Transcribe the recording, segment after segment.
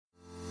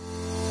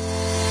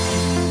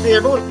Hey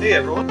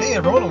everyone,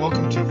 and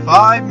welcome to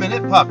 5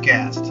 Minute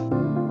Popcast.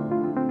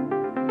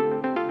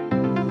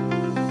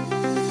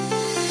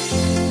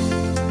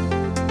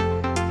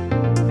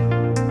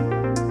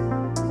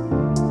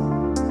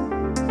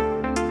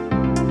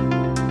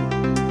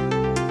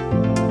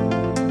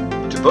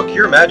 To book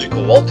your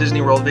magical Walt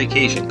Disney World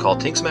vacation, call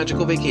Tinks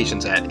Magical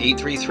Vacations at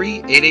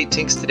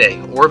 833-88-TINKS today,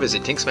 or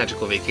visit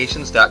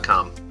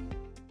tinksmagicalvacations.com.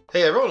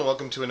 Hey everyone, and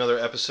welcome to another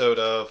episode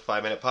of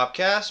 5 Minute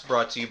Popcast,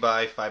 brought to you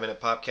by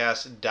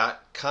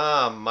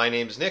 5minutepopcast.com. My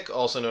name is Nick,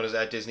 also known as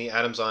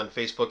 @DisneyAdams on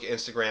Facebook,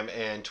 Instagram,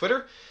 and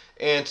Twitter.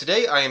 And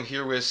today I am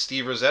here with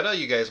Steve Rosetta.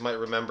 You guys might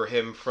remember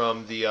him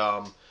from the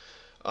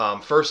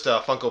first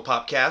Funko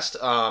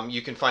Popcast.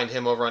 You can find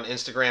him over on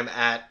Instagram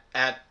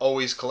at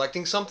Always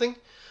Collecting Something.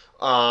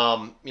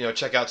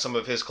 Check out some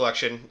of his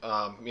collection.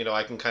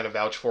 I can kind of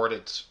vouch for it.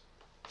 It's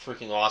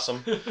freaking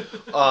awesome.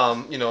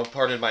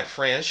 Pardon my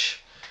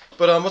French.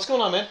 But what's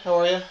going on, man? How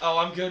are you? Oh,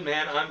 I'm good,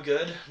 man. I'm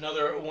good.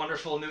 Another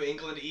wonderful New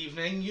England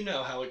evening. You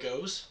know how it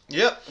goes.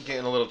 Yep,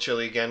 getting a little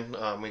chilly again.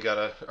 We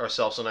got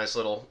ourselves a nice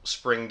little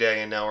spring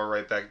day, and now we're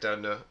right back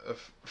down to a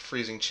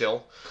freezing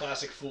chill.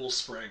 Classic fool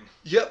spring.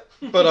 Yep.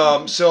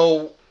 But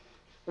so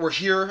we're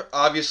here,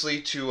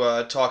 obviously,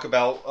 to talk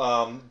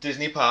about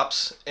Disney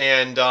Pops,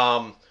 and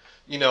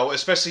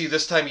especially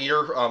this time of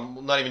year.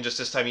 Not even just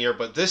this time of year,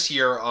 but this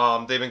year,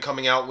 they've been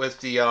coming out with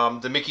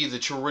the Mickey, the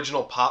true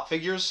original Pop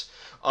figures.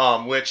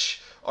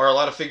 Which are a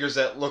lot of figures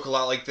that look a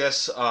lot like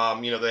this. They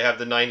have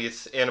the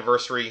 90th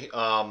anniversary,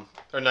 or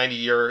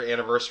 90-year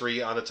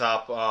anniversary on the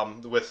top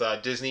with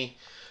Disney.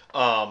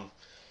 So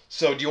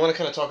do you want to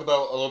kind of talk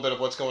about a little bit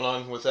of what's going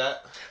on with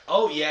that?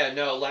 Oh, yeah,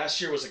 no,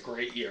 last year was a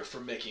great year for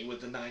Mickey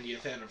with the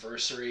 90th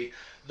anniversary.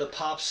 The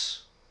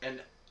Pops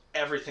and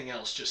everything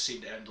else just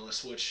seemed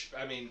endless, which,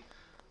 I mean,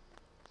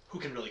 who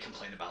can really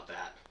complain about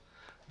that?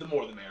 The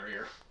more the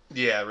merrier.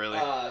 Yeah, really.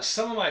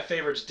 Some of my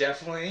favorites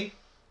definitely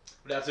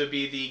would have to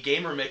be the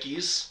Gamer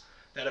Mickeys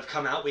that have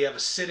come out. We have a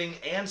sitting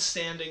and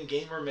standing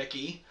Gamer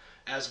Mickey,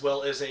 as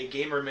well as a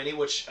Gamer Mini,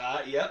 which,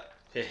 yep.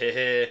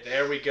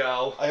 There we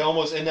go.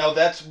 And now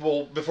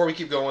before we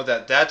keep going with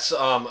that, that's a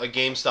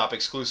GameStop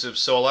exclusive.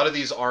 So a lot of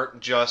these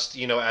aren't just,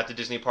 at the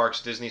Disney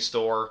Parks, Disney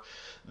Store.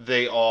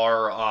 They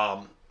are,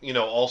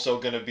 also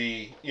going to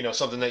be,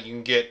 something that you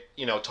can get,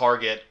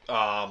 Target,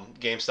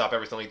 GameStop,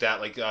 everything like that.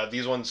 Like,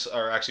 these ones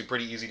are actually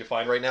pretty easy to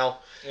find right now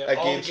at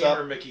all GameStop. All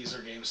the Gamer Mickeys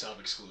are GameStop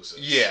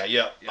exclusives.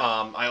 Yeah.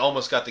 I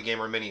almost got the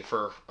Gamer Mini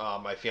for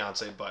my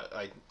fiance, but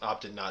I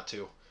opted not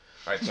to. All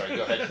right, sorry,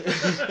 go ahead.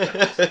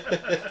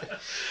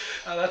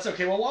 That's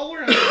okay. Well, while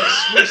we're on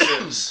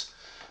exclusives,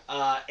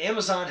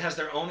 Amazon has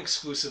their own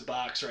exclusive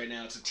box right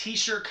now. It's a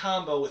t-shirt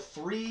combo with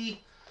 3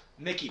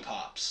 Mickey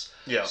Pops.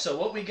 Yeah. So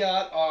what we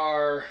got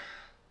are...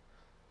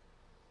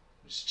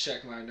 Just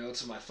check my notes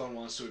and my phone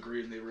wants to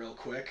agree with me real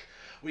quick.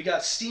 We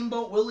got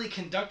Steamboat Willie,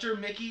 Conductor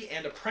Mickey,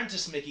 and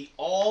Apprentice Mickey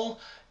all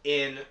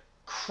in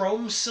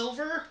chrome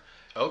silver.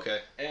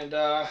 Okay. And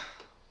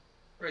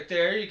right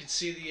there you can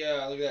see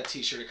the look at that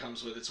t-shirt it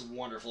comes with. It's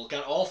wonderful.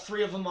 Got all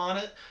 3 of them on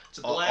it. It's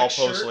a black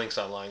shirt. I'll post links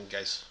online,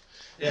 guys.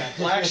 Yeah,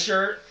 black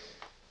shirt,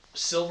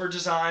 silver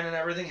design and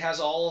everything.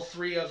 Has all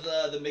 3 of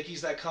the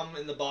Mickeys that come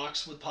in the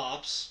box with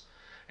Pops.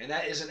 And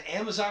that is an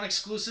Amazon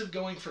exclusive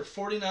going for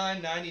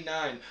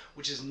 $49.99,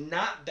 which is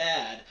not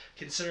bad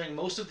considering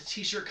most of the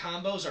t-shirt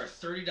combos are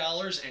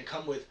 $30 and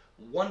come with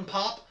 1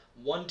 Pop,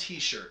 1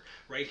 t-shirt.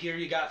 Right here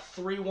you got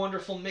 3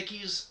 wonderful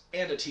Mickeys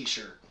and a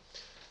t-shirt.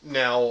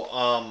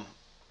 Now,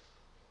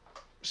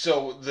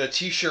 so the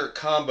t-shirt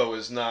combo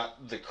is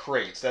not the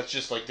crates. That's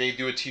just like they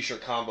do a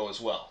t-shirt combo as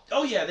well.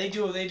 Oh yeah, they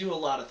do a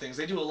lot of things.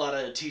 They do a lot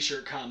of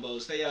t-shirt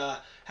combos. They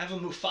have a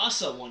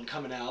Mufasa one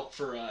coming out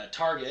for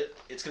Target.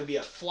 It's going to be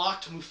a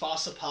flocked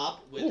Mufasa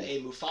Pop with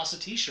a Mufasa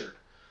t-shirt.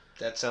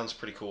 That sounds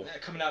pretty cool.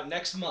 Coming out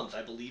next month,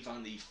 I believe,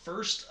 on the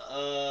 1st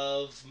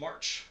of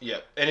March. Yeah,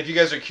 and if you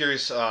guys are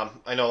curious,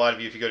 I know a lot of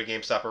you, if you go to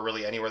GameStop or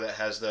really anywhere that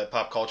has the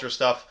pop culture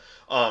stuff,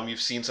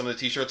 you've seen some of the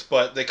t-shirts,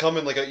 but they come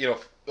in like a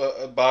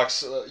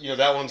box.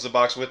 That one's the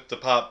box with the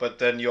pop, but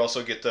then you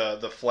also get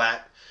the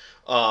flat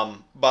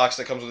box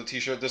that comes with a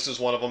t-shirt. This is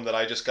one of them that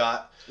I just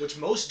got. Which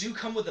most do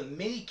come with a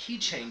mini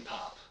keychain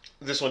pop.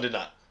 This one did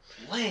not.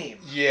 Lame.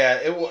 Yeah,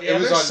 it was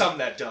there's on some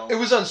that don't. It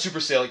was on super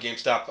sale at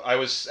GameStop. I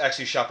was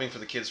actually shopping for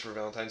the kids for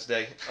Valentine's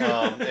Day,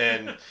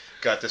 and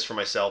got this for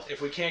myself.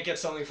 If we can't get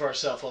something for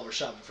ourselves while we're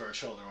shopping for our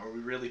children, are we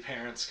really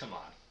parents? Come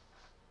on.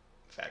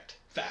 Fact.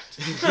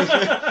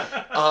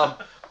 All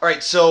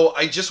right, so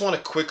I just want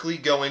to quickly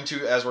go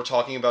into, as we're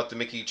talking about the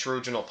Mickey True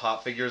Original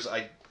Pop figures,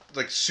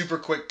 super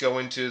quick go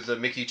into the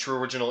Mickey True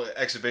Original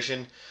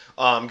exhibition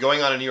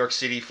going on in New York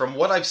City. From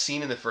what I've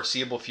seen in the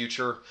foreseeable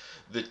future,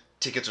 the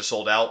tickets are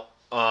sold out.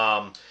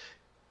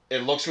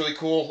 It looks really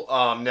cool.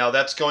 Now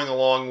that's going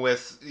along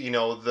with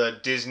the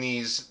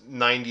Disney's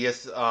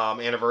 90th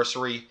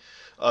anniversary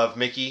of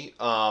Mickey.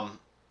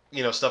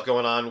 Stuff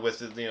going on with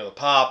the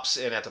Pops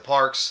and at the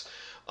parks.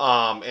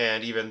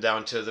 And even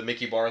down to the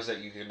Mickey bars that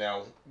you can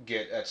now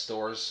get at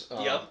stores.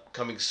 Yep.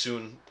 Coming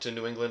soon to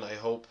New England, I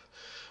hope.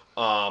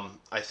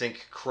 I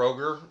think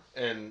Kroger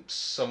and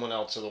someone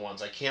else are the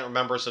ones. I can't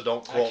remember, so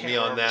don't quote me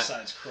on that.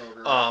 Besides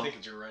Kroger, I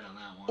think you're right on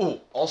that one.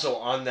 Oh, also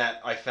on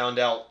that, I found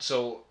out.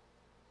 So,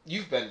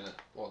 you've been to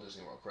Walt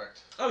Disney World,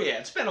 correct? Oh yeah,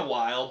 it's been a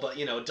while, but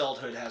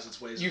adulthood has its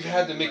ways. You've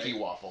had the Mickey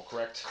waffle,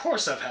 correct? Of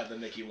course, I've had the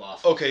Mickey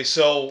waffle. Okay,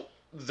 so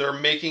they're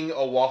making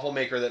a waffle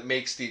maker that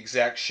makes the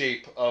exact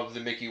shape of the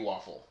Mickey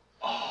waffle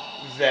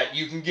that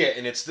you can get,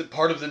 and it's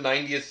part of the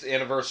 90th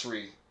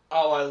anniversary.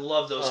 Oh, I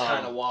love those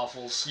kind of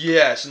waffles.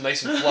 Yeah, it's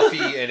nice and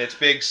fluffy, and it's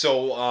big,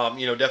 so,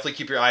 definitely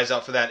keep your eyes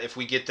out for that. If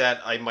we get that,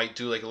 I might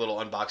do, like, a little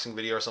unboxing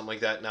video or something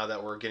like that now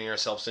that we're getting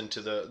ourselves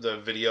into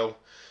the video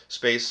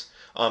space.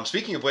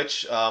 Speaking of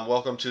which,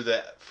 welcome to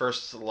the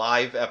first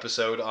live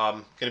episode.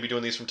 I'm going to be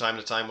doing these from time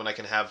to time when I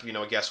can have,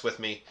 a guest with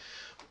me.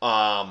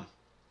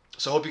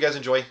 So hope you guys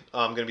enjoy.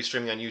 I'm going to be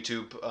streaming on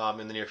YouTube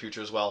in the near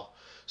future as well.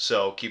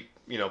 So keep,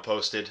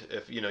 posted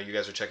if, you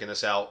guys are checking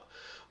this out.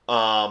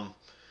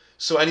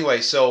 So anyway,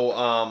 I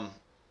kind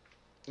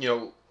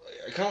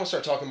of want to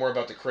start talking more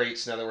about the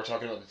crates now that we're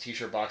talking about the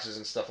t-shirt boxes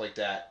and stuff like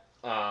that.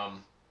 Go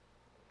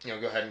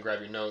ahead and grab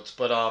your notes.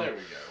 But there we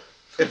go.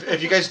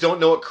 if you guys don't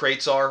know what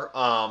crates are,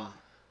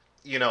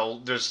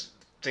 there's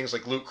things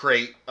like Loot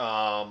Crate,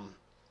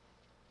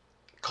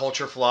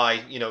 Culture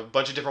Fly, a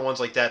bunch of different ones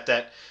like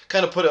that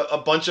kind of put a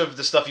bunch of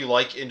the stuff you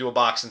like into a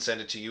box and send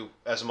it to you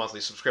as a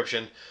monthly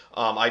subscription.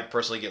 I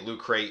personally get Loot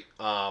Crate,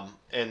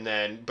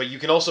 but you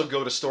can also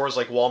go to stores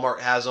like Walmart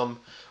has them.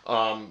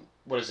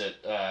 What is it?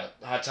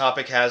 Hot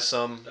Topic has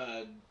some.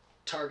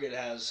 Target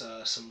has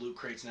some Loot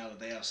Crates now that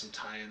they have some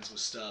tie-ins with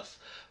stuff.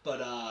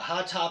 But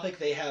Hot Topic,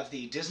 they have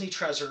the Disney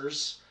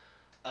Treasures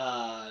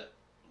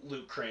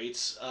Loot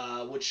Crates,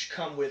 which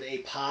come with a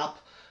pop,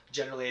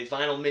 generally a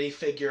vinyl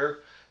minifigure,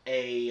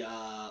 a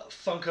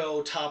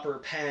Funko topper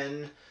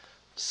pen,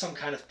 some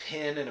kind of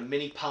pin, and a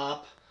mini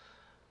pop.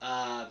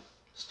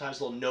 Sometimes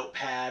a little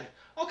notepad,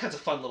 all kinds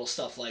of fun little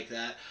stuff like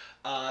that.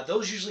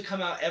 Those usually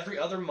come out every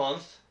other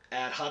month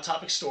at Hot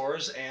Topic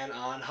stores and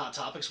on Hot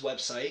Topic's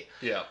website.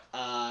 Yeah.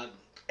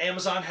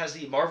 Amazon has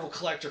the Marvel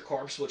Collector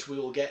Corps, which we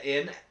will get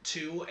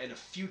into in a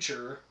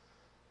future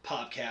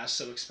podcast,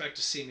 so expect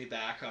to see me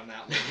back on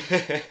that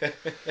one.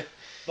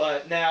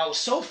 But now,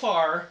 so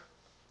far,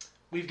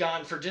 we've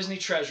gone for Disney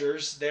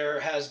Treasures. There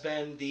has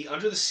been the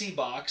Under the Sea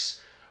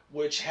box,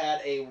 which had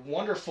a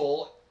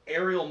wonderful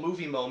aerial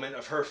movie moment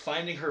of her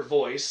finding her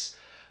voice.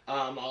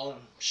 I'm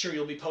sure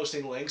you'll be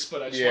posting links,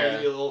 but I just want to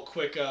give you a little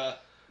quick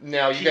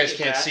now, you guys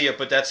can't see it,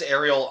 but that's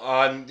Ariel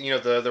on,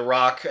 the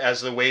rock as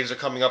the waves are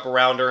coming up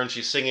around her and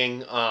she's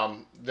singing.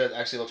 That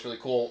actually looks really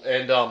cool.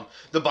 And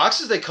the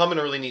boxes, they come in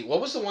really neat. What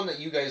was the one that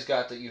you guys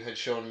got that you had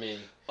shown me?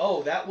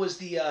 Oh, that was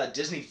the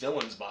Disney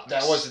Villains box.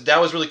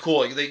 That was really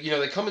cool.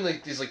 They come in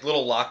these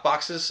little lock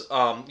boxes.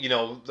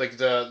 Like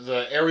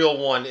the Ariel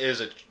one is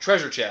a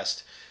treasure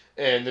chest,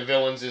 and the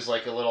Villains is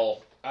like a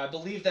little. I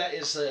believe that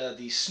is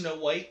the Snow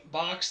White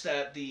box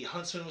that the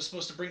Huntsman was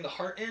supposed to bring the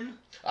heart in.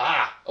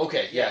 Ah,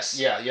 okay, yes,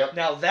 yeah, yep.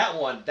 Now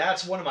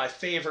that's one of my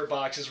favorite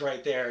boxes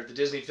right there, the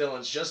Disney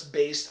Villains, just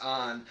based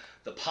on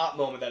the pop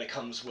moment that it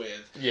comes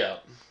with. Yeah.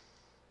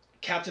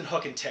 Captain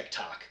Hook and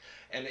Tick-Tock.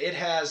 And it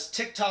has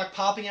Tick-Tock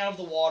popping out of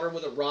the water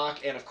with a rock,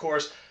 and of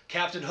course,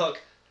 Captain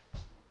Hook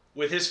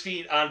with his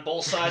feet on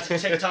both sides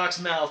of Tick-Tock's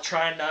mouth,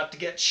 trying not to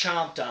get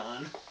chomped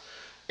on.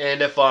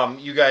 And if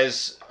you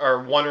guys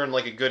are wondering,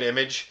 like, a good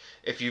image,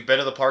 if you've been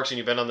to the parks and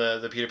you've been on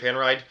the Peter Pan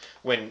ride,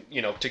 when,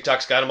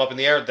 Tick-Tock's got him up in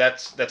the air,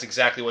 that's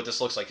exactly what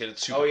this looks like.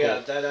 It's super cool. Oh, yeah,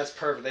 that's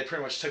perfect. They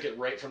pretty much took it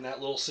right from that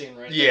little scene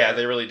right there. Yeah,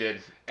 they really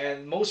did.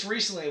 And most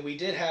recently, we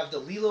did have the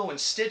Lilo and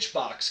Stitch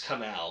box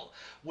come out,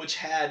 which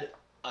had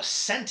a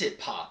scented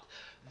pop.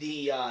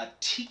 The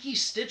Tiki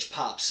Stitch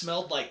pop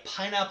smelled like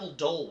pineapple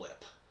Dole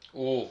Whip.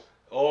 Ooh.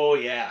 Oh,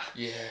 yeah.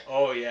 Yeah.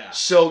 Oh, yeah.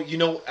 So,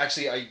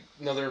 actually,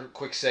 another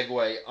quick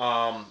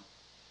segue.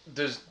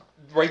 There's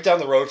right down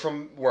the road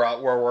from where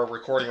we're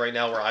recording right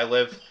now, where I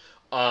live,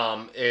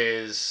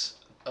 is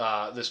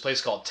this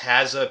place called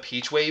Taza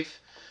Peach Wave.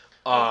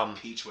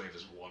 Peach Wave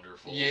is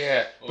wonderful.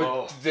 Yeah,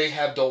 but they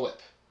have Dole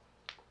Whip.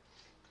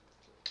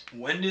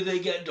 When did they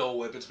get Dole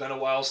Whip? It's been a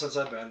while since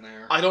I've been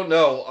there. I don't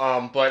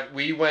know, but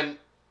we went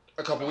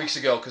a couple weeks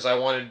ago because I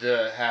wanted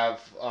to have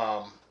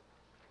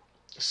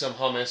some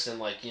hummus and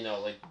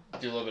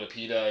do a little bit of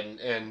pita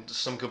and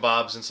some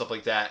kebabs and stuff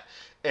like that.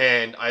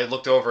 And I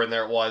looked over and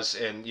there it was,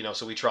 and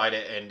so we tried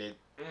it, and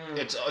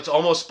it's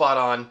almost spot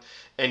on.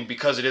 And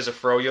because it is a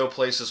froyo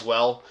place as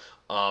well,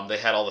 they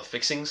had all the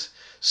fixings.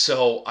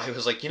 So I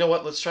was like, you know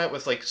what? Let's try it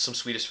with some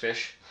Swedish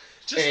fish.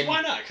 Just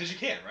why not? Because you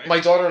can, right?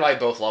 My daughter and I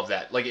both love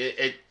that.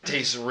 It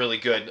tastes really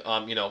good.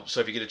 So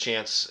if you get a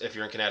chance, if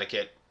you're in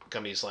Connecticut,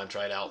 come to East Lyme,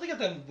 try it out. They got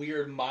that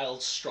weird,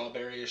 mild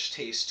strawberry-ish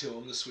taste to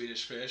them, the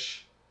Swedish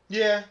fish.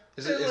 Yeah.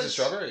 Is it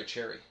strawberry or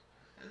cherry?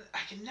 I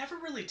can never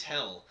really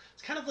tell.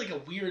 It's kind of like a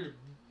weird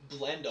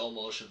blend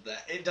almost of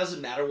that. It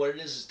doesn't matter what it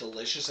is. It's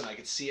delicious, and I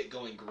could see it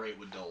going great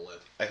with Dole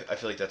Whip. I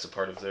feel like that's a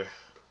part of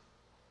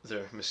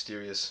their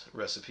mysterious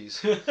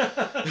recipes.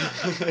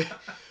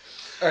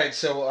 All right,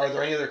 so are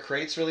there any other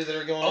crates really that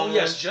are going on? Oh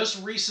yes,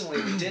 just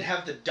recently we did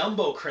have the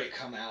Dumbo crate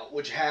come out,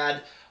 which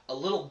had a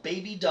little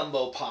baby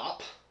Dumbo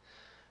pop,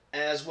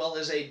 as well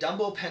as a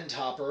Dumbo pen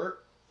topper,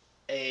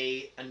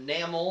 a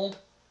enamel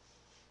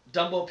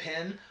Dumbo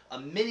pin, a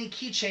mini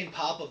keychain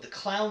pop of the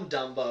clown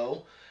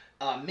Dumbo,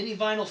 a mini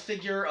vinyl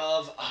figure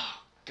of,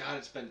 oh god,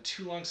 it's been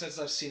too long since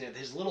I've seen it.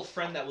 His little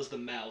friend that was the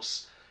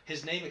mouse.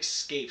 His name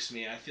escapes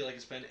me. I feel like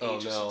it's been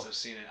ages since I've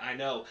seen it. I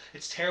know.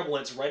 It's terrible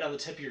when it's right on the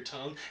tip of your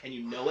tongue and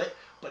you know it,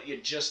 but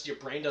your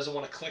brain doesn't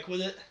want to click with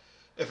it.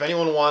 If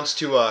anyone wants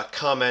to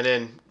comment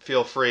in,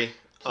 feel free.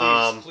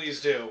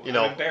 Please do. I'm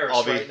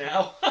embarrassed right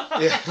now.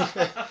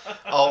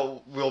 Yeah,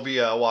 we'll be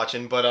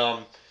watching.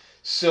 But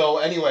so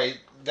anyway,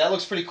 that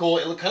looks pretty cool.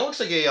 It kind of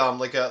looks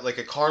like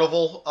a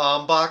carnival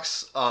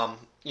box.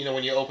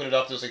 When you open it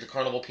up, there's like the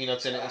carnival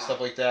peanuts in it and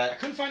stuff like that. I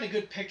couldn't find a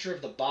good picture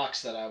of the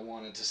box that I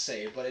wanted to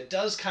save, but it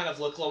does kind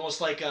of look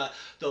almost like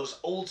those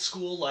old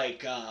school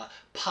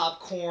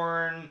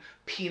popcorn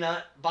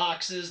peanut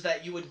boxes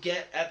that you would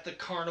get at the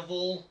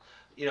carnival.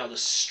 The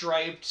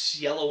striped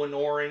yellow and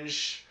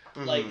orange.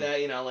 Mm-hmm. Like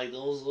that, like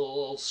those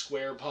little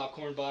square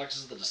popcorn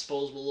boxes, the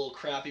disposable little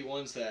crappy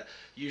ones that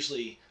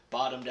usually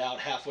bottomed out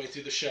halfway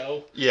through the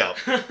show. Yeah.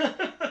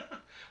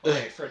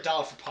 Okay, for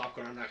 $1 for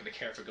popcorn, I'm not going to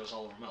care if it goes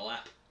all over my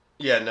lap.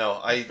 Yeah,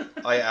 no, I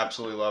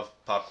absolutely love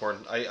popcorn.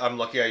 I'm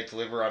lucky I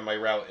deliver on my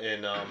route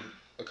in a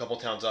couple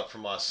towns up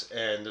from us,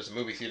 and there's a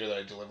movie theater that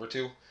I deliver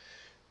to,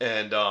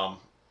 and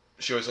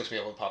she always hooks me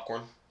up with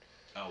popcorn.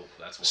 Oh,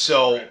 that's wonderful.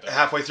 So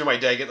halfway through my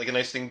day, I get like a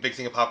nice big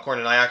thing of popcorn,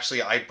 and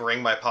I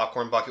bring my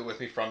popcorn bucket with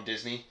me from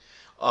Disney,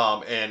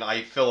 and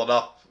I fill it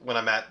up when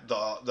I'm at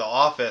the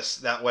office.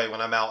 That way,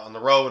 when I'm out on the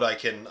road, I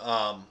can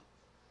kind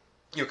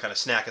of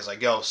snack as I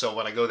go. So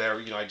when I go there,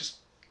 I just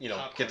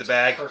Popcorn's get the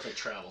bag, perfect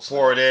travel,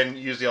 pour it in.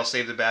 Usually, I'll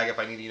save the bag if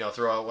I need to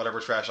throw out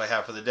whatever trash I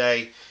have for the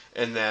day,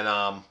 and then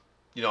I'm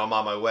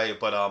on my way.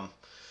 But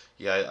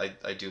yeah,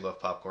 I do love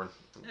popcorn.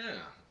 Yeah.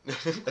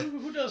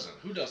 Who doesn't?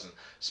 Who doesn't?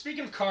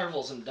 Speaking of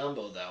carnivals and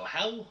Dumbo, though,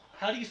 how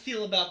do you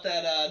feel about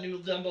that new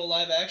Dumbo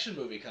live action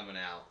movie coming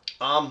out?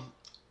 I'm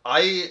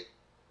a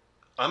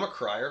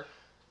crier.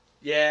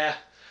 Yeah.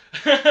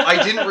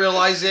 I didn't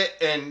realize it,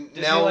 and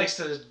Disney now likes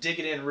to dig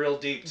it in real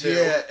deep too.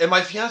 Yeah, and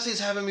my fiance is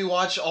having me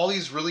watch all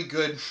these really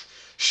good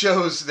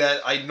shows that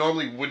I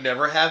normally would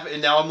never have,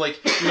 and now I'm like,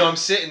 I'm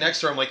sitting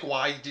next to her. I'm like,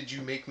 why did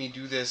you make me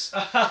do this?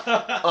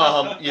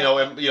 I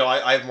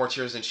have more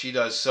tears than she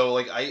does, so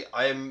like I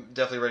am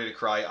definitely ready to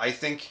cry. I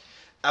think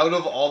out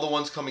of all the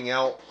ones coming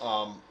out,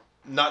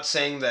 not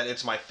saying that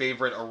it's my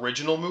favorite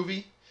original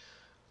movie,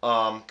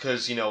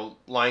 because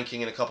Lion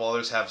King and a couple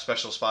others have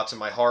special spots in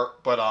my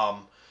heart, but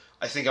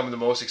I think I'm the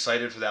most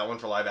excited for that one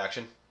for live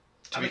action.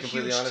 I'm a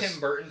huge Tim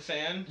Burton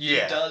fan.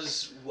 Yeah. He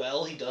does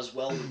well. He does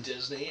well with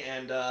Disney,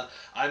 and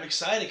I'm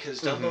excited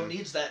because Dumbo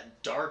needs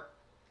that dark,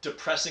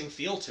 depressing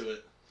feel to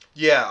it.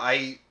 Yeah,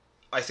 I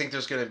think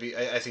there's gonna be.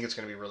 I think it's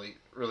gonna be really,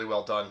 really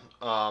well done.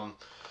 I'm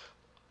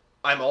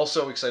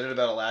also excited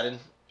about Aladdin.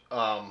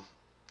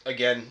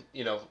 Again,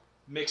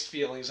 mixed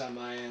feelings on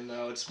my end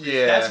though.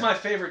 That's my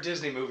favorite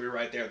Disney movie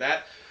right there.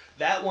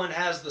 That one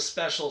has the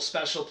special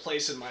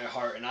place in my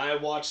heart, and I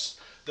watched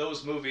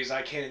those movies,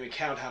 I can't even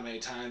count how many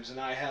times, and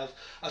I have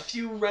a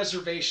few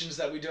reservations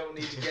that we don't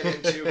need to get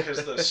into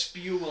because the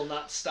spew will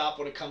not stop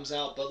when it comes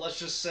out, but let's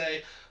just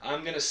say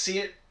I'm going to see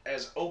it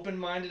as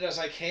open-minded as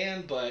I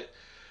can, but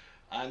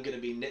I'm going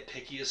to be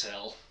nitpicky as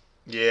hell.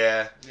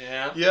 Yeah.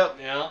 Yeah. Yep.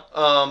 Yeah.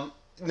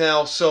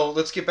 Now, so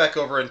let's get back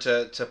over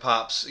into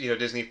Pops,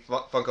 Disney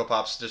Funko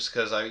Pops, just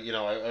because I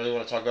really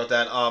want to talk about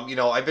that.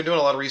 I've been doing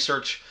a lot of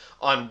research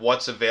on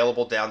what's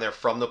available down there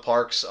from the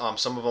parks.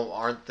 Some of them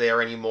aren't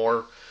there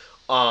anymore.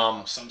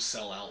 Some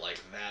sell out like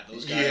that.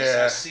 Those guys,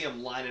 I see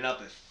them lining up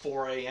at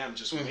 4 a.m.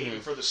 just waiting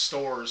for the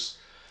stores.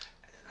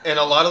 And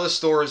a lot of the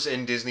stores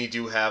in Disney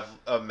do have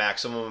a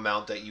maximum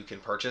amount that you can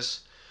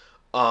purchase.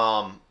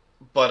 But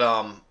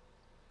there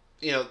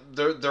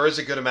is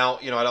a good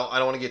amount. I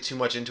don't want to get too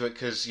much into it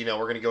because we're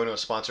going to go into a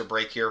sponsor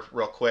break here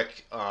real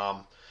quick.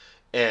 But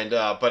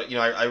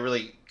I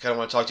really kind of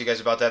want to talk to you guys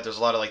about that. There's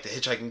a lot of like the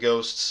Hitchhiking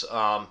Ghosts,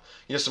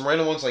 some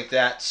random ones like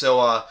that.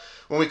 So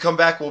when we come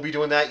back, we'll be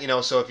doing that.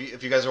 So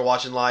if you guys are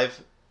watching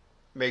live,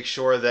 make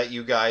sure that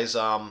you guys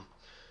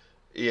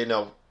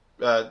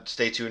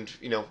stay tuned.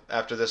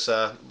 After this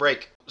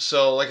break.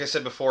 So like I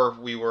said before,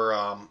 we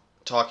were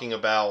talking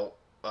about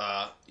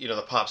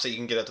the pops that you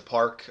can get at the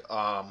park.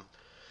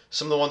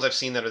 Some of the ones I've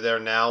seen that are there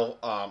now,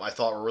 I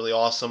thought were really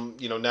awesome.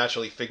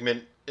 Naturally,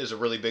 Figment is a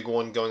really big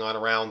one going on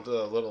around,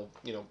 the little,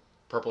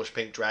 purplish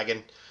pink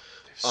dragon.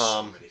 There's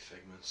so many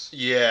Figments.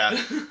 Yeah.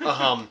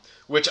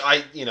 Which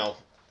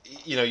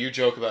you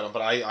joke about them,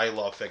 but I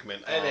love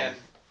Figment. Hey man,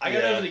 I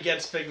got nothing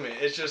against Figment.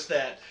 It's just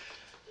that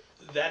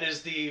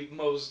is the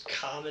most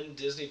common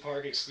Disney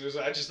park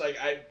exclusive. I just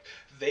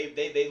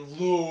they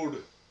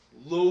load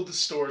load the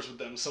stores with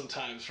them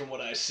sometimes from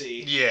what I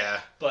see.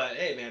 Yeah. But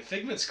hey, man,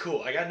 Figment's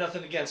cool. I got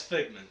nothing against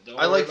Figment. Don't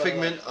I worry like about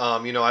Figment.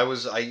 that. You know,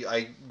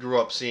 I grew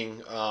up seeing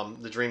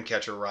the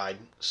Dreamcatcher ride,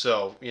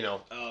 so you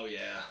know. Oh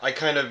yeah. I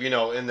kind of, you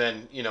know, and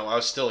then, you know, I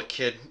was still a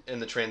kid in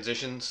the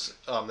transitions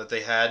that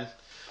they had.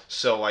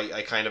 So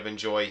I kind of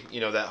enjoy,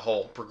 you know, that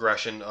whole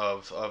progression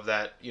of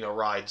that, you know,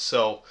 ride.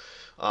 So,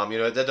 you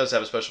know, that does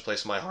have a special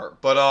place in my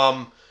heart.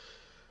 But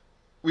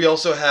we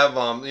also have,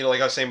 you know, like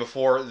I was saying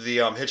before, the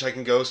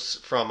Hitchhiking Ghosts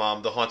from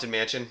the Haunted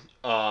Mansion.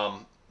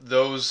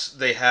 Those,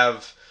 they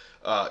have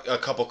a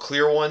couple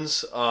clear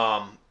ones,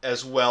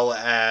 as well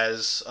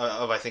as,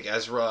 of, I think,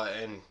 Ezra,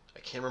 and I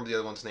can't remember the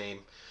other one's name.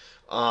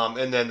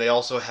 And then they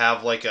also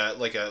have like a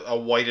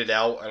whited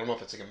out. I don't know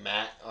if it's like a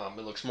matte.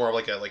 It looks more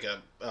like a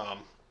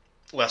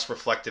less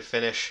reflective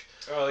finish.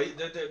 Oh,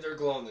 they're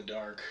glow in the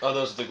dark. Oh,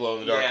 those are the glow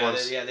in the dark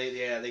ones.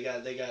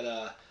 They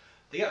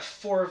got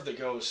 4 of the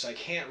ghosts. I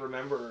can't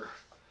remember.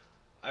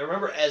 I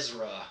remember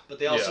Ezra, but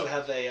they also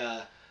have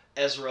a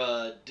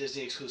Ezra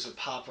Disney exclusive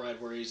pop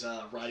ride where he's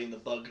riding the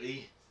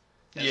buggy.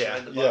 Ezra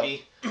in the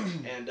buggy,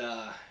 and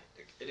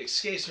it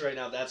escapes me right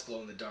now if that's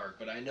glow in the dark,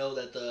 but I know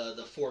that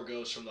the 4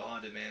 ghosts from the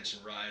Haunted Mansion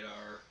ride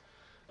are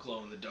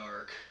glow in the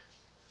dark.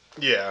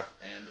 Yeah.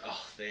 And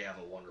they have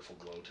a wonderful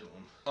glow to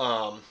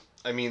them.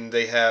 I mean,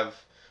 they have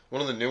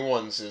one of the new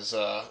ones is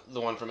the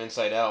one from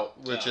Inside Out,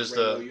 which is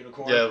Rainbow the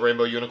Unicorn.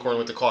 Rainbow Unicorn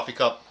with the coffee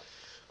cup,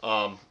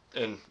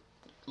 and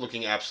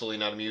looking absolutely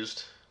not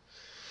amused.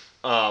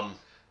 That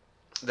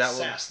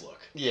Sass one,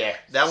 look. yeah,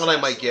 that one I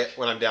might look. get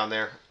when I'm down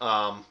there.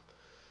 I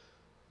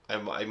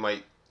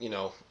might, you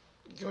know,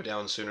 go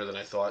down sooner than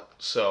I thought.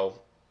 So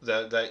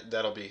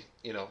that'll be,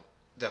 you know,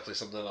 definitely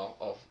something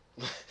I'll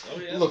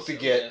look to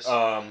get.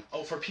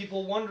 Yes. For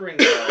people wondering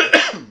though,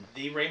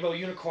 the Rainbow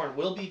Unicorn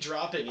will be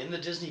dropping in the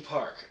Disney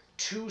Park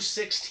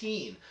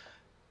 2/16.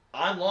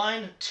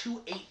 Online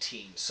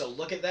 2/18. So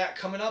look at that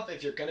coming up.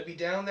 If you're going to be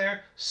down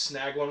there,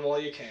 snag one while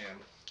you can.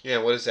 Yeah,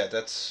 what is that?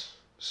 That's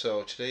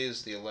so today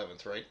is the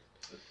 11th, right?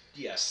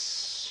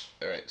 Yes.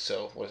 All right.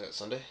 So what is that?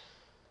 Sunday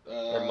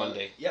or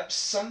Monday? Yep,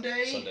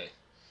 Sunday. Sunday.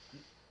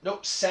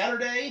 Nope,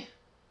 Saturday.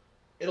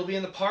 It'll be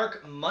in the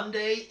park.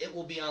 Monday, it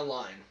will be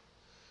online.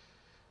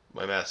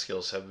 My math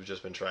skills have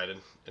just been tried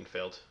and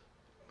failed.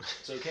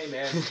 It's okay,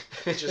 man.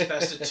 It's just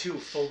best of 2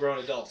 full-grown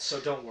adults, so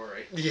don't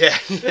worry. Yeah.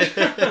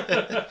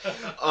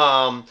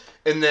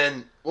 And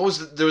then what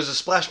was there was a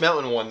Splash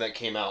Mountain one that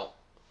came out.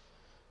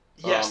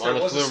 Yes, there on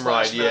the was a Flume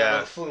Splash ride. Mountain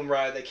Yeah, Flume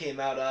ride that came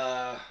out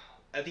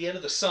at the end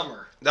of the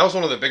summer. that was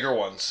one of the bigger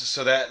ones.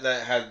 So that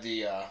had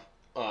the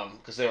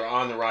because they were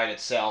on the ride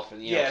itself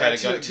and you know kind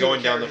of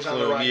going down the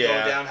Flume. Going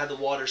down, had the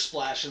water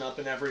splashing up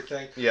and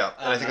everything. Yeah,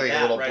 and I think like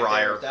a little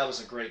briar. That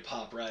was a great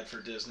pop ride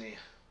for Disney.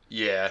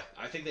 Yeah.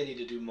 I think they need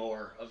to do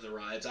more of the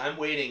rides. I'm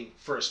waiting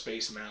for a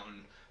Space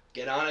Mountain.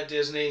 Get on it,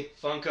 Disney.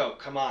 Funko,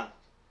 come on.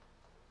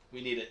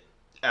 We need it.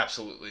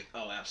 Absolutely.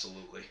 Oh,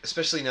 absolutely.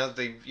 Especially now that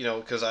they, you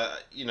know, because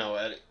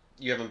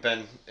you haven't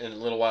been in a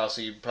little while,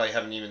 so you probably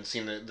haven't even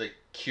seen the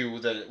queue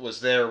that it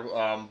was there.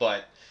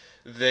 But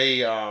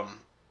they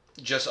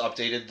just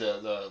updated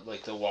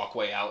the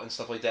walkway out and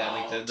stuff like that,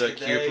 like the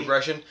queue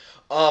progression.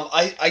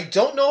 I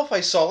don't know if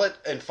I saw it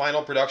in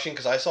final production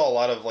because I saw a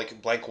lot of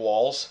like blank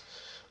walls.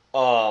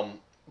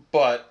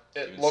 But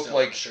it looked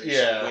like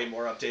way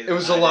more updated. It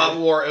was a lot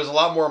more. It was a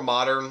lot more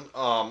modern,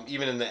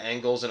 even in the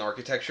angles and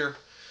architecture,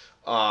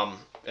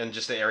 and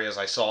just the areas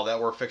I saw that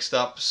were fixed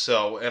up.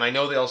 So, and I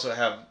know they also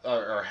have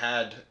or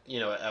had, you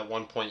know, at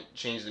one point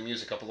changed the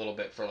music up a little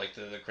bit for like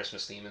the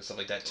Christmas theme and stuff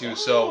like that too.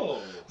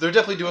 So they're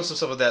definitely doing some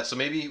stuff with that. So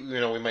maybe you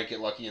know we might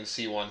get lucky and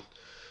see one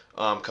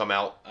come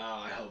out.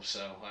 Oh, I hope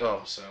so. I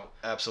hope so.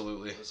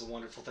 Absolutely. It's a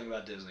wonderful thing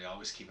about Disney,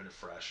 always keeping it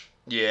fresh.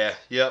 Yeah.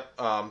 Yep.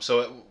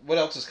 So what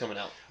else is coming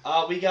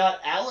out? We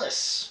got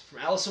Alice from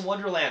Alice in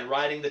Wonderland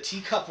riding the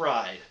teacup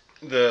ride.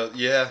 Now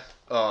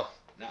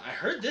I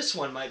heard this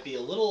one might be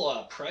a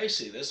little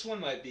pricey. This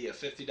one might be a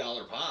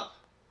 $50 pop.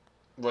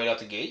 Right out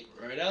the gate.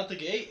 Right out the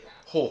gate.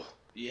 Oh.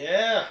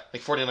 Yeah.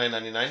 Like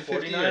 $49.99.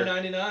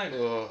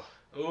 $49.99.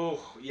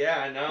 Oh, yeah,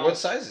 I know. What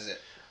size is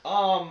it?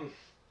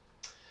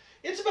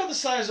 It's about the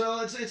size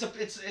of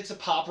it's a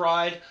pop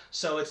ride,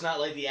 so it's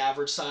not like the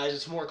average size.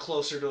 It's more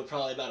closer to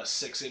probably about a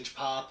 6-inch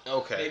pop.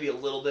 Okay. Maybe a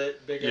little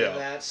bit bigger than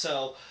that.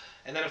 So,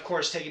 and then of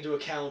course take into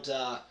account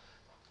the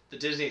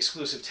Disney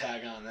exclusive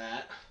tag on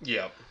that.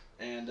 Yep.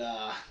 And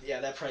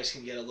that price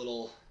can get a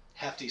little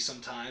hefty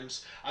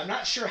sometimes. I'm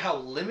not sure how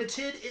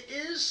limited it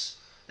is.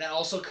 That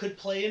also could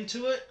play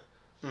into it.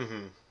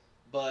 Mm-hmm.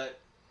 But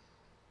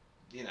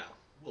you know,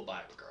 we'll buy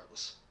it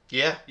regardless.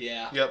 Yeah.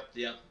 Yeah.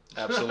 Yep.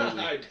 Absolutely.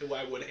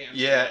 I would answer.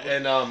 Yeah,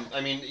 and I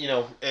mean, you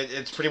know,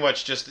 it's pretty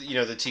much just you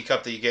know the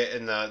teacup that you get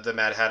in the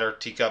Mad Hatter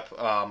teacup.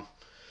 And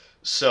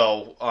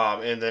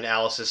then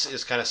Alice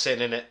is kind of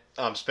sitting in it,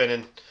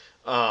 spinning.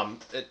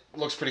 It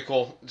looks pretty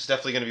cool. It's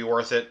definitely going to be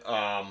worth it.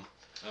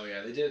 Oh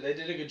yeah, they did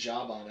a good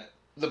job on it.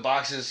 The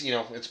box is, you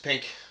know, it's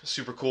pink,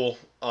 super cool.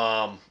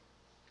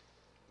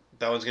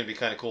 that one's gonna be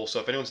kind of cool. So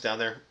if anyone's down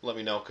there, let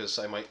me know because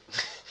I might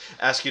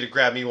ask you to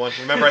grab me one.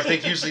 Remember, I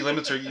think usually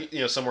limits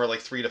are somewhere like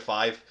 3 to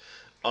 5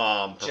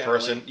 per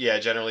person. Yeah,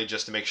 generally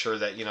just to make sure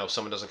that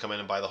someone doesn't come in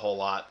and buy the whole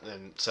lot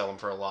and sell them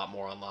for a lot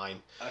more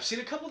online. I've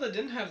seen a couple that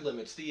didn't have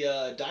limits.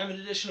 The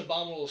Diamond Edition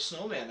Abominable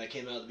Snowman that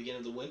came out at the beginning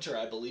of the winter,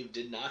 I believe,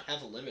 did not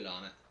have a limit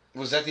on it.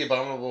 Was that the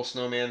Abominable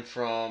Snowman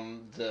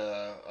from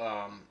the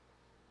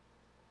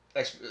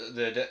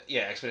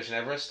Expedition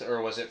Everest,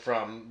 or was it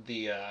from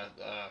the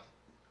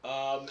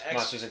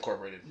Monsters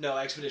Incorporated? No,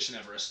 Expedition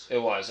Everest.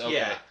 It was,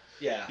 okay.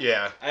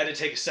 Yeah. I had to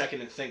take a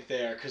second and think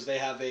there because they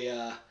have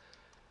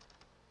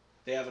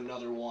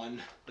another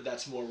one, but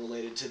that's more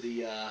related to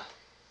the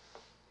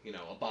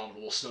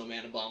Abominable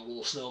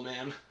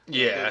Snowman.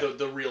 Yeah.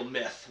 The real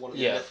myth, one of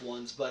the myth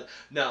ones. But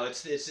no,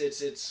 it's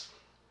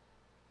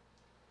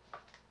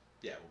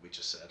yeah, what we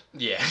just said.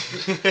 Yeah.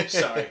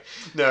 Sorry.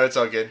 No, it's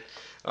all good.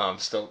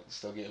 Still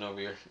getting over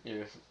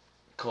your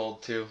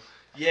cold too.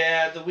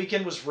 Yeah, the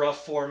weekend was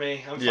rough for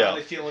me. I'm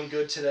finally feeling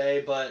good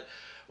today, but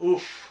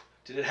oof,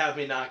 did it have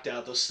me knocked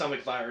out. Those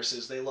stomach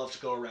viruses, they love to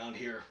go around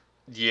here.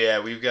 Yeah,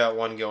 we've got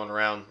one going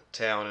around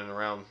town and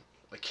around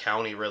the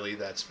county, really,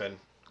 that's been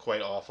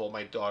quite awful.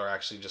 My daughter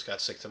actually just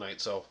got sick tonight,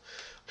 so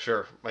I'm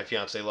sure my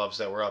fiance loves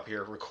that we're up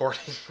here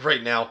recording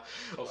right now.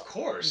 Of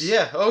course.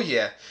 Yeah, oh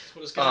yeah. That's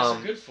what us guys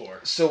are good for.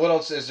 So what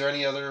else? Is there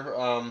any other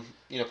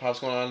pops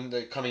going on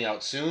that coming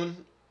out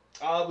soon?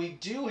 We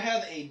do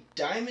have a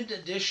Diamond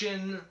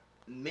Edition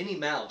Minnie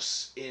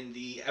Mouse in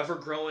the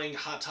ever-growing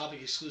Hot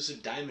Topic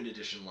exclusive Diamond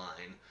Edition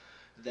line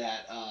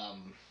that...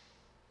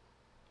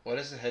 Why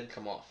does the head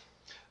come off?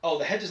 Oh,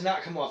 the head does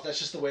not come off. That's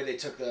just the way they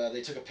took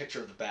a picture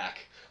of the back.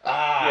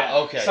 Ah,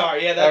 okay.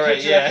 Sorry,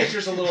 that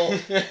picture's a little.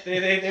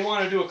 They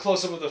want to do a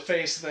close up of the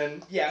face,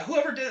 and then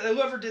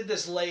whoever did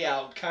this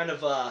layout kind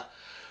of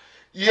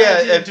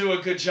didn't do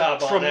a good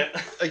job on it.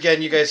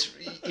 Again, you guys,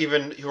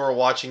 even who are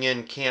watching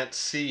in, can't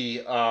see.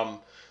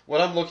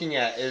 What I'm looking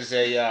at is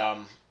a.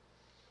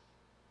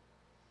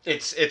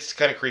 It's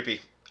kind of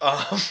creepy.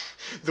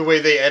 The way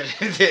they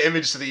edited the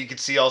image so that you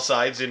could see all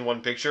sides in one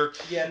picture.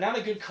 Yeah, not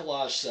a good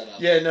collage setup.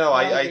 Yeah, no,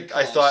 I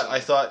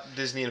thought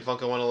Disney and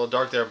Funko went a little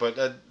dark there, but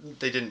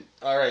they didn't.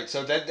 All right,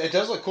 so it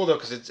does look cool though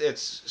because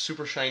it's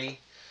super shiny,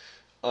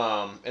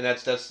 and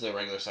that's the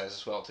regular size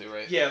as well too,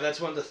 right? Yeah,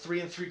 that's one of the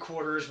 3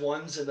 3/4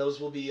 ones, and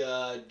those will be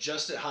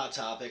just at Hot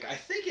Topic. I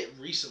think it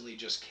recently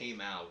just came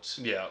out.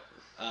 Yeah.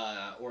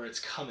 Or it's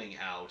coming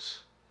out.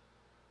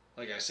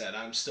 Like I said,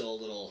 I'm still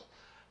a little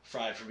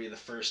fried for being the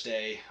first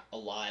day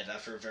alive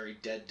after a very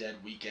dead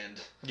weekend.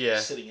 Yeah.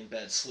 Sitting in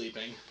bed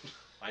sleeping.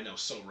 I know,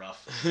 so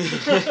rough.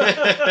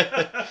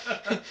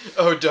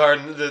 Oh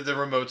darn, the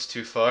remote's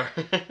too far.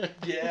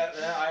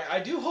 Yeah, I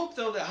do hope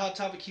though that Hot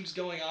Topic keeps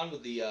going on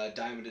with the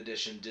Diamond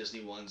Edition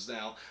Disney ones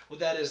now. What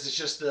that is, it's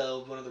just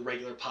one of the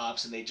regular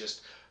pops, and they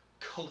just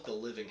coat the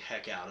living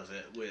heck out of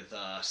it with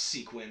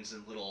sequins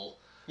and little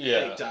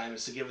fake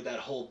diamonds to give it that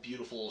whole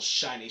beautiful,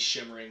 shiny,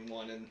 shimmering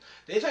one. And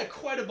they've had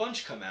quite a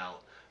bunch come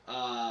out.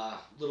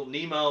 Little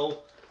Nemo,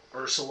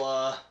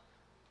 Ursula,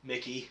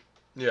 Mickey.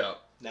 Yeah.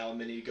 Now a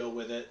Minnie to go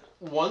with it.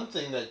 One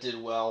thing that did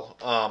well,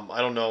 I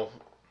don't know,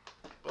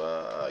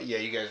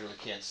 you guys really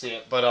can't see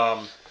it,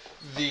 but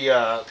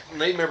the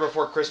Nightmare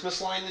Before Christmas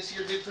line this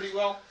year did pretty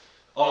well.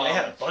 Oh, they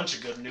had a bunch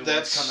of good new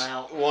ones come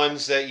out.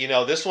 Ones that,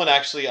 this one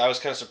actually, I was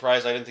kind of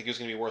surprised. I didn't think he was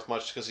going to be worth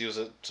much because he was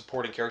a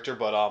supporting character,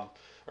 but,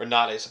 or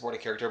not a supporting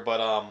character,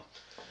 but,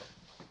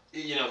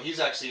 he's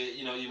actually,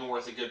 even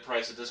worth a good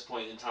price at this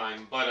point in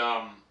time. But,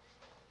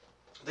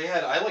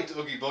 I liked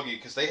Oogie Boogie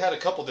because they had a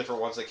couple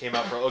different ones that came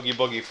out for Oogie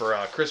Boogie for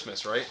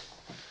Christmas, right?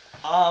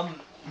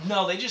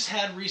 No, they just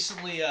had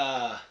recently,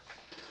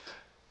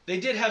 they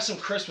did have some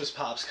Christmas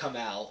pops come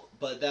out,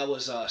 but that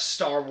was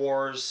Star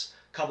Wars,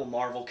 a couple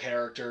Marvel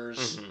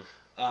characters,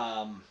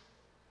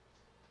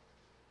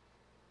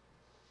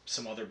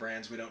 some other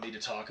brands we don't need to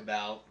talk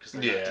about because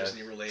they're not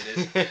Disney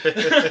related.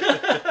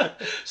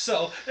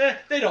 So,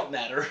 they don't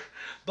matter.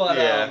 But,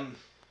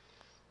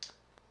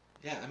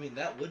 yeah, I mean,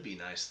 that would be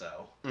nice,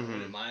 though. I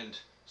wouldn't mind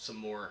some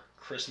more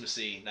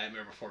Christmassy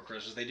Nightmare Before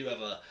Christmas. They do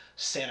have a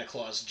Santa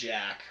Claus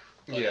Jack.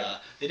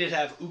 But, they did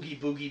have Oogie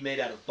Boogie made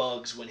out of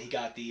bugs when he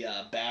got the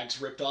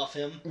bags ripped off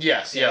him.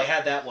 Yes, They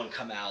had that one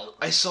come out.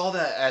 I saw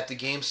that at the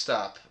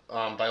GameStop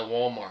by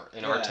Walmart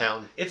in our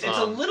town. It's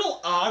a little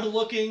odd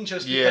looking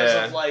just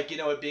because of,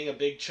 it being a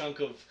big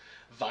chunk of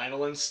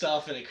vinyl and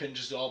stuff, and it couldn't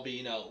just all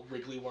be,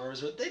 wriggly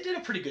worms. But they did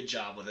a pretty good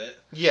job with it.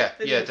 Yeah,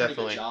 they did a definitely.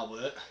 pretty good job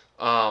with it.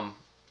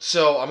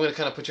 So I'm going to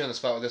kind of put you on the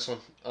spot with this one.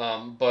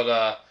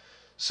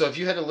 So if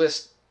you had to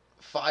list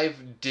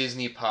 5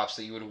 Disney pops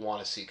that you would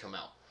want to see come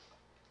out.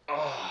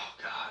 Oh,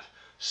 God.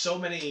 So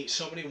many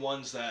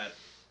ones that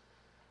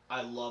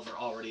I love are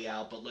already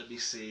out, but let me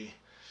see.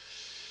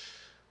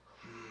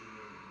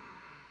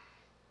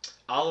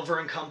 Oliver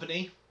and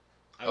Company.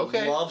 I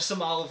love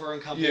some Oliver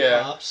and Company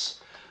pops.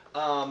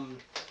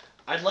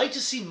 I'd like to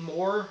see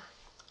more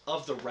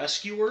of the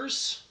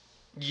Rescuers.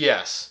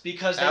 Yes,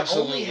 because they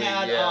only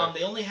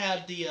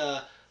had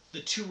the The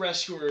two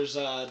rescuers,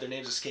 their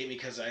names escape me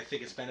because I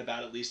think it's been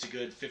about at least a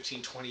good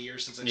 15, 20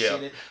 years since I've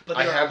seen it. But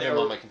I have them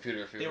on my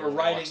computer. If you they were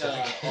writing.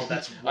 Oh,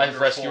 that's wonderful. I have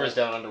Rescuers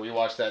Down Under. We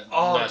watched that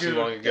not too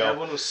long ago. That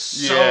one was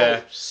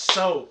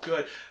so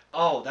good.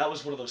 Oh, that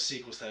was one of those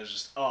sequels that was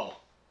just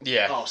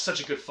yeah. Oh,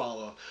 such a good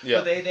follow. Yeah.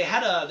 But they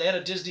had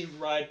a Disney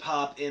ride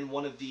pop in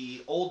one of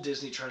the old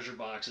Disney treasure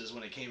boxes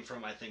when it came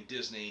from, I think,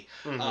 Disney,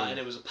 and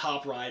it was a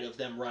pop ride of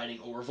them riding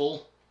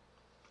Orville.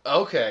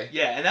 Okay.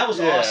 Yeah, and that was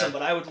awesome.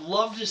 But I would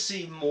love to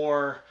see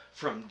more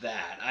from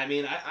that. I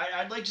mean,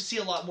 I'd like to see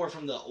a lot more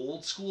from the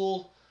old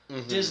school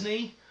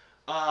Disney.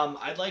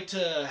 I'd like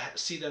to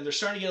see them. They're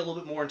starting to get a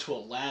little bit more into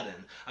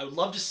Aladdin. I would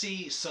love to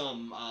see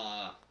some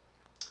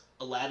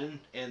Aladdin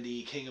and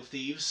the King of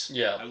Thieves.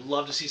 Yeah. I would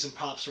love to see some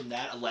pops from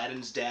that.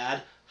 Aladdin's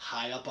dad,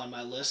 high up on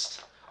my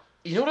list.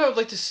 You know what I would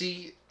like to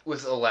see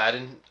with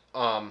Aladdin?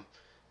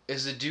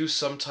 Is to do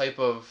some type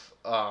of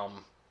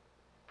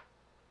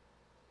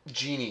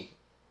genie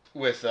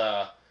with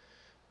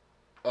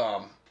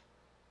Robin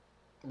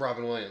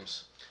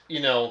Williams.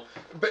 You know,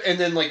 and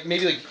then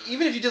maybe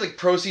even if you did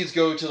proceeds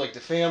go to the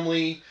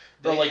family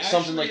or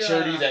something like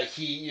charity that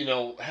he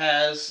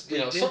has,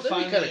 something that'd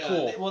be kind of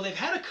cool. They've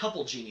had a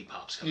couple genie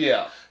pops come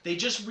out. They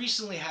just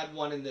recently had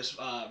one in this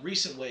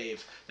recent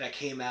wave that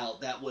came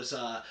out that was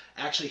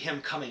actually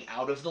him coming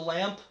out of the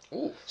lamp.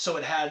 Ooh. So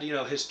it had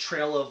his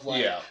trail of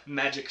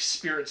magic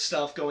spirit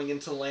stuff going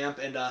into the lamp,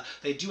 and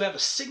they do have a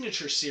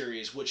signature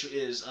series which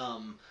is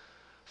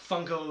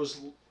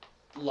Funko's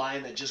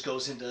line that just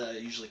goes into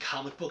usually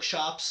comic book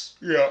shops.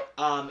 Yeah.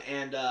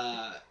 And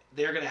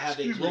they're gonna have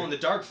a glow in the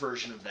dark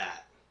version of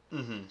that.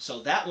 Mm-hmm.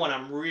 So that one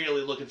I'm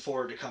really looking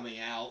forward to coming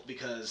out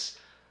because,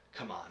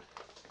 come on,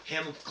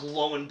 him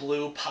glowing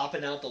blue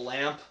popping out the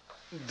lamp.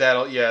 That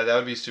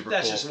would be super cool.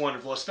 That's just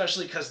wonderful,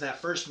 especially because in that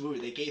first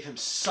movie they gave him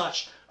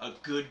such a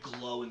good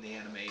glow in the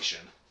animation.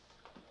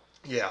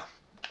 Yeah.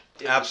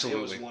 It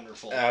was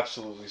wonderful.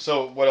 Absolutely.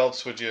 So what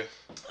else would you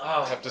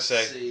have to say?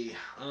 Let's see.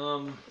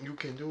 You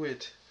can do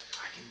it.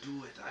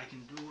 I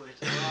can do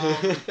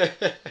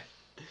it.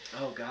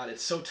 Oh God,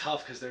 it's so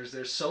tough because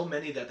there's so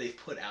many that they've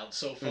put out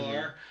so far.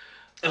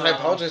 Mm-hmm. And I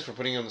apologize for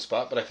putting you on the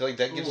spot, but I feel like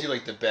that gives you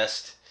the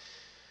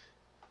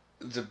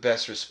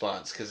best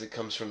response because it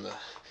comes from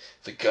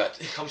the gut.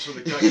 It comes from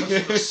the gut. It comes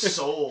from the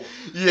soul.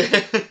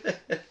 Yeah.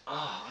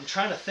 I'm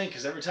trying to think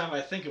because every time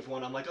I think of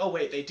one, I'm like, oh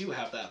wait, they do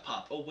have that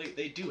pop. Oh wait,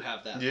 they do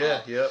have that. Yeah.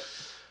 Pop.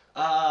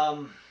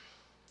 Yep.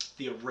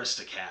 The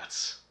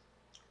Aristocats.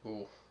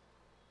 Ooh.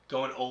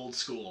 Going old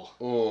school.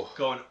 Ooh.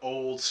 Going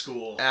old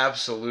school.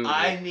 Absolutely.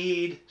 I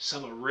need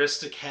some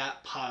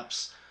Aristocat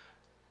pops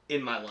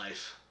in my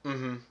life.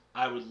 Mm-hmm.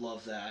 I would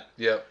love that.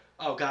 Yep.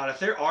 Oh God, if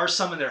there are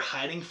some and they're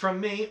hiding from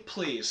me,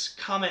 please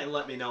comment and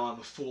let me know I'm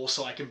a fool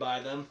so I can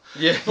buy them.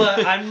 Yeah.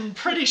 But I'm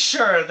pretty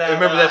sure that...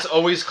 Remember, that's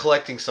always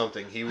collecting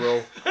something. He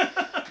will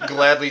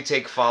gladly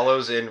take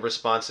follows and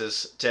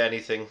responses to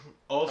anything.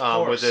 Of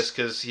course. With this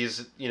because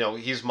he's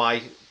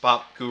my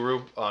pop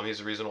guru. He's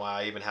the reason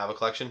why I even have a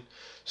collection.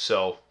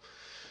 So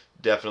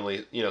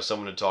definitely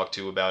someone to talk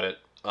to about it.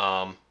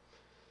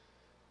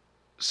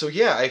 So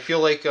yeah, I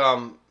feel like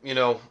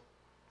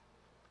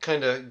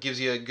kind of gives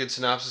you a good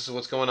synopsis of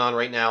what's going on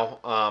right now.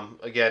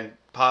 Again,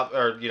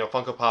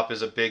 Funko Pop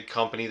is a big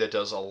company that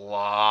does a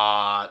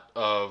lot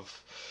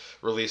of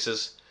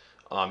releases.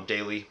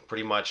 Daily,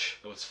 pretty much.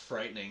 Oh, it's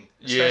frightening.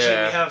 Especially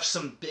yeah. We have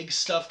some big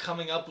stuff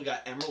coming up. We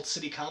got Emerald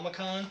City Comic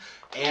Con,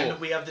 and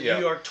we have the New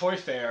York Toy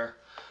Fair.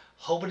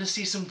 Hoping to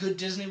see some good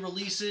Disney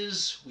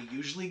releases. We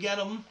usually get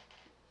them.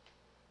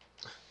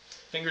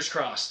 Fingers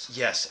crossed.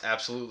 Yes,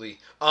 absolutely.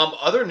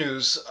 Other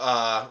news,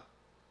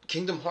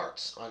 Kingdom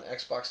Hearts on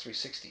Xbox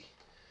 360.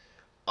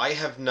 I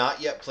have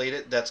not yet played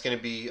it. That's going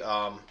to be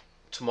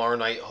tomorrow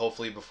night,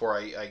 hopefully, before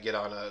I get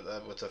on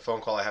with the phone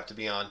call I have to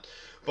be on.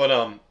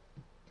 But,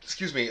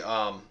 excuse me,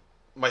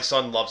 my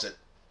son loves it.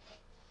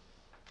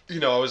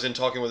 I was in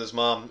talking with his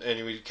mom,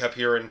 and we kept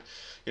hearing,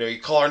 you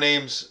call our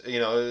names,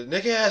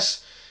 Nick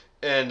S.,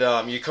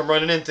 and you come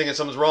running in thinking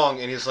something's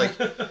wrong, and he's like,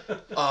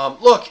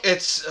 look,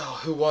 it's,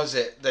 who was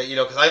it? That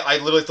because I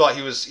literally thought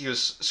he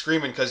was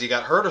screaming because he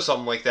got hurt or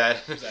something like that.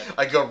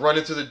 I go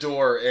running through the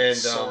door, and...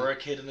 Sora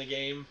kid in the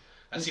game?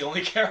 That's the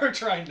only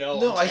character I know.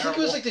 No, I think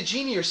it was the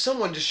genie or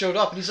someone just showed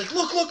up, and he's like,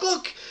 look, look,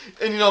 look!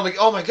 And, I'm like,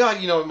 oh my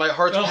God, my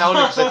heart's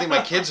pounding because I think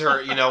my kid's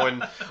hurt, and,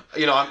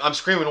 I'm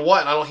screaming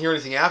what, and I don't hear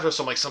anything after,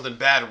 so I'm like, something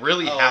bad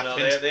really happened.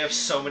 No, they have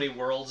so many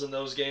worlds in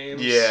those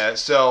games. Yeah,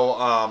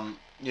 so,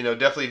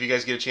 definitely if you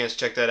guys get a chance,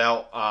 check that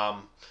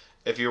out.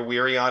 If you're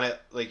weary on it,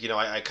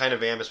 I kind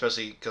of am,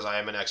 especially because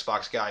I am an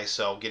Xbox guy,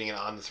 so getting it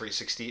on the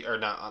 360, or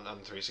not on the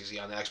 360,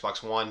 on the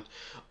Xbox One,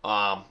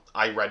 I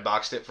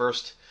Redboxed it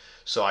first.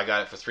 So I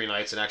got it for 3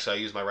 nights, and actually I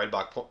used my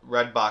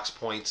Redbox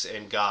points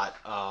and got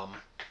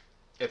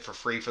it for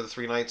free for the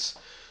 3 nights.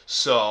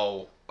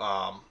 So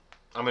I'm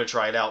going to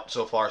try it out.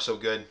 So far, so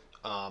good.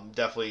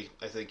 Definitely,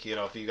 I think,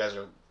 if you guys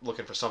are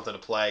looking for something to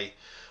play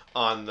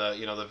on the,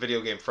 the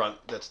video game front,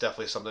 that's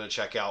definitely something to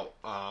check out.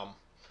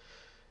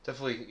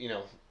 Definitely,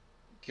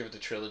 give it the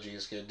trilogy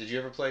is good. Did you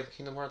ever play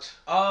Kingdom Hearts?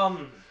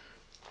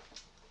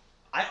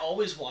 I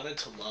always wanted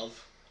to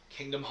love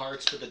Kingdom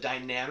Hearts, but the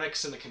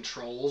dynamics and the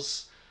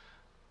controls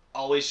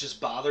always just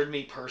bothered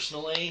me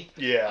personally.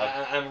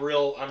 Yeah. I'm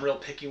real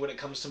picky when it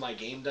comes to my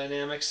game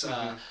dynamics.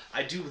 Mm-hmm.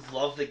 I do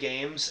love the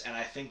games, and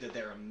I think that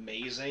they're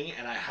amazing,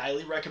 and I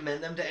highly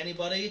recommend them to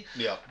anybody.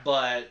 Yeah.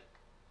 But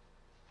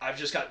I've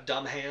just got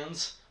dumb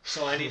hands,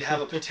 so I need to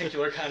have a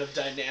particular kind of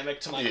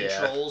dynamic to my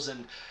controls,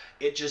 and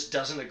it just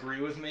doesn't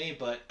agree with me.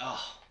 But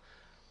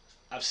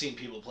I've seen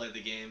people play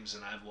the games,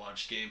 and I've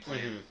watched gameplay.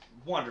 Mm-hmm.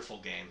 Wonderful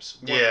games.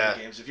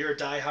 Wonderful games. If you're a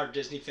diehard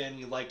Disney fan and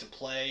you like to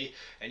play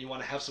and you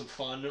want to have some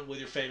fun with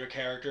your favorite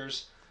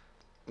characters,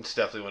 it's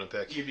definitely one to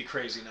pick. You'd be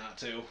crazy not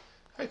to. All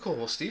right, cool.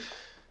 Well, Steve,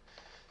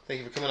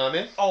 thank you for coming on,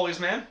 man. Always,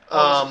 man.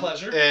 Always a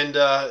pleasure. And,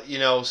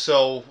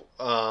 so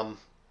I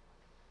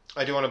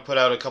do want to put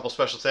out a couple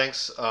special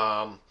thanks.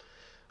 Well,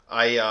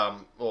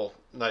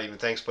 not even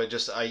thanks, but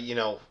just,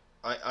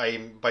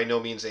 I'm by no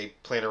means a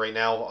planner right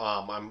now.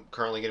 I'm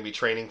currently going to be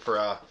training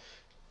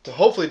to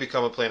hopefully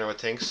become a planner with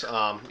Tinks,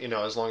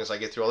 as long as I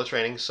get through all the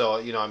training. So,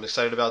 I'm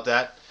excited about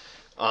that.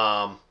 To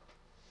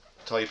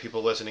all you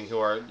people listening who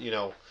are,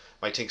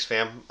 my Tinks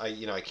fam,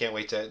 I can't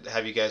wait to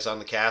have you guys on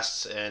the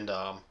casts. And,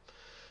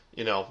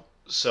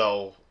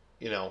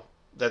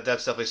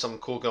 that's definitely something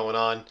cool going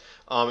on.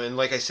 And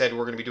like I said,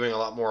 we're going to be doing a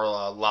lot more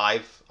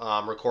live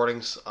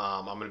recordings.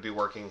 I'm going to be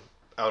working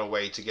out a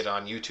way to get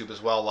on YouTube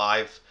as well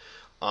live.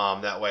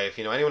 That way, if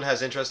anyone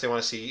has interest, they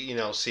want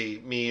to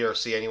see me or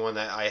see anyone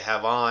that I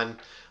have on,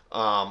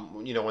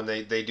 when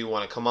they do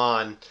want to come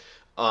on,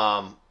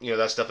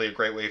 that's definitely a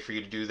great way for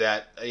you to do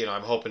that.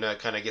 I'm hoping to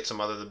kind of get some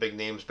other the big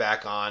names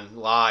back on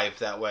live.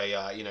 That way,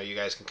 you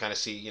guys can kind of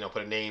see,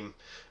 put a name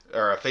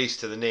or a face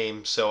to the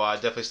name. So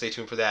definitely stay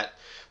tuned for that.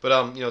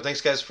 But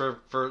thanks guys for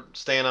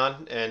staying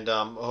on, and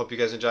I hope you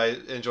guys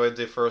enjoyed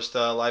the first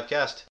live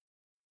cast.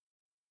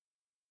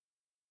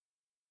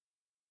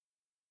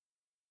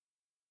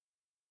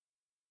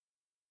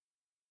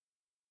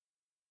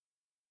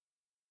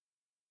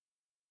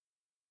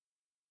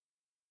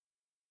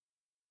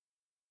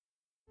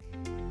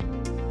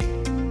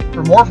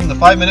 For more from the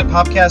 5 Minute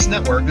Popcast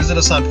Network, visit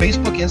us on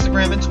Facebook,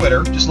 Instagram, and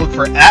Twitter. Just look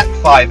for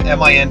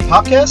 @5MIN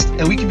Popcast,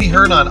 and we can be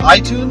heard on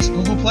iTunes,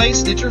 Google Play,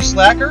 Stitcher,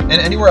 Slacker, and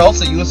anywhere else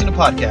that you listen to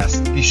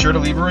podcasts. Be sure to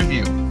leave a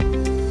review.